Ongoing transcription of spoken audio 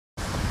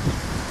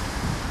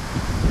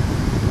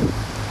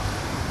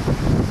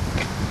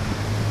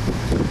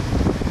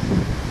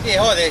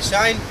Yeah, hi there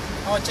Shane.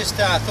 I just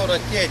thought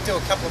I'd do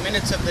a couple of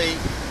minutes of the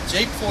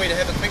Jeep for you to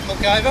have a quick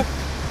look over.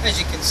 As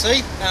you can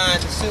see, the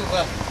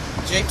silver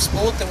Jeep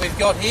Sport that we've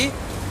got here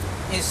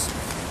is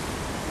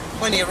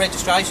plenty of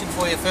registration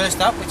for you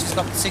first up, which has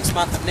got the 6th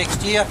month of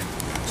next year.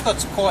 It's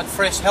got some quite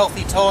fresh,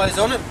 healthy tyres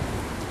on it.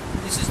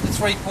 This is the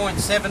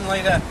 3.7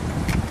 litre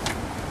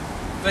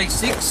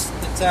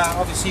V6 that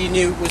obviously you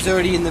knew was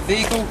already in the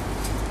vehicle.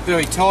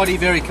 Very tidy,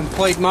 very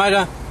complete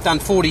motor. Done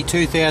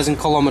 42,000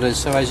 kilometres,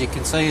 so as you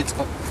can see it's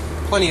got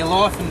plenty of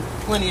life and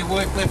plenty of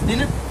work left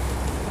in it.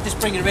 I'll just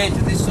bring it around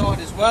to this side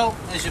as well.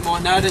 As you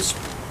might notice,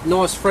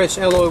 nice fresh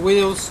alloy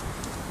wheels,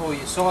 all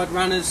your side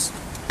runners.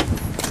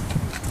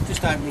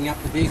 Just opening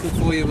up the vehicle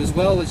for you as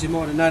well. As you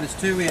might have noticed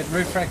too, we had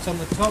roof racks on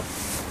the top.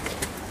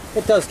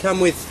 It does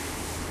come with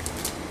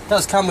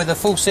a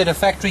full set of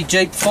factory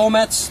Jeep floor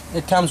mats.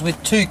 It comes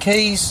with 2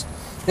 keys.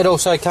 It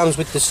also comes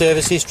with the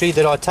service history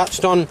that I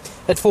touched on.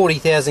 At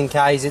 40,000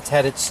 Ks it's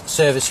had its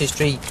service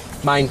history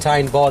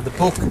maintained by the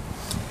book.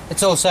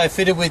 It's also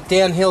fitted with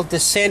downhill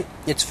descent.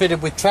 It's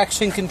fitted with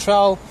traction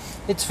control.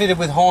 It's fitted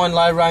with high and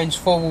low range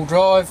 4-wheel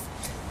drive.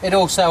 It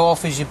also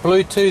offers you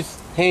Bluetooth,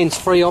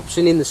 hands-free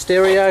option in the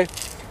stereo,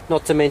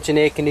 not to mention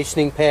air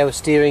conditioning, power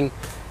steering,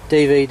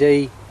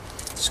 DVD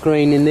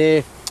screen in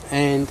there,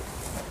 and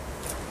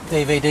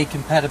DVD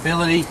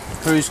compatibility,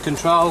 cruise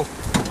control.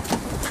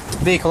 The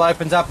vehicle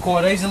opens up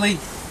quite easily,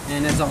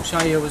 and as I'll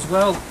show you as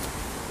well,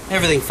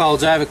 everything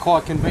folds over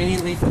quite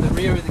conveniently for the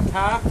rear of the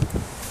car.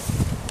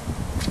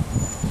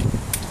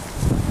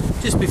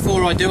 Just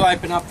before I do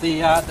open up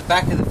the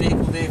back of the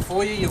vehicle there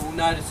for you, you will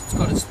notice it's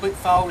got a split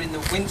fold in the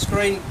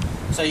windscreen,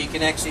 so you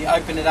can actually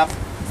open it up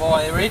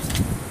via it.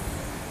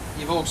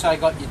 You've also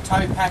got your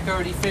tow pack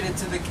already fitted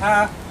to the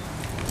car,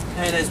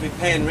 and as we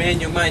pan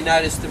round you may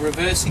notice the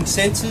reversing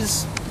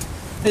sensors.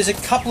 There's a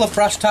couple of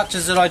brush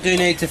touches that I do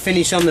need to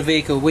finish on the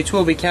vehicle, which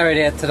will be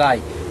carried out today.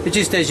 But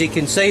just as you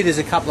can see, there's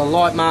a couple of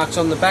light marks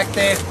on the back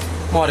there.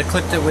 Might have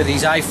clipped it with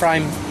his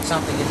A-frame,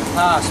 something in the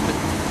past, but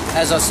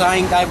as I was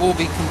saying, they will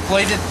be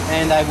completed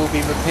and they will be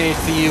repaired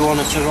for you on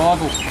its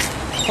arrival.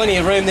 Plenty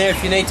of room there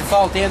if you need to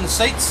fold down the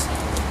seats.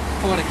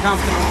 Quite a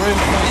comfortable room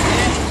for you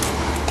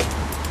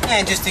there.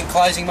 And just in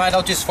closing, mate,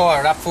 I'll just fire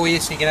it up for you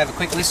so you can have a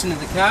quick listen to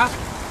the car.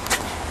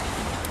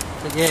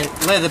 But yeah,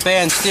 leather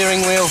bound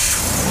steering wheel,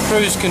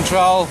 cruise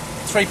control,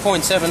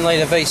 3.7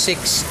 litre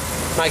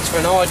V6, makes for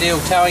an ideal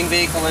towing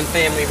vehicle and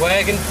family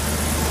wagon.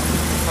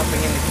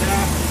 Hopping in the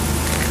car.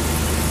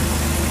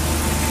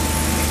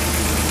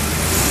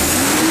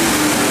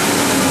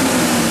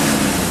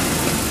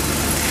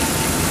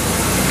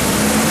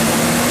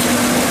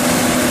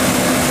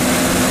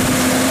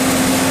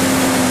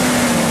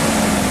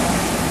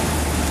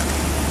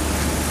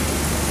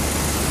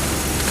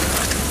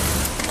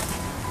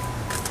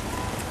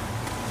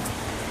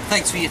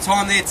 Thanks for your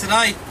time there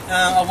today.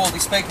 I will be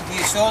speaking to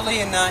you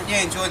shortly, and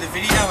yeah, enjoy the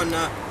video, and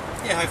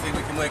yeah, hopefully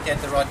we can work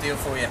out the right deal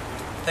for you.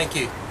 Thank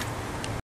you.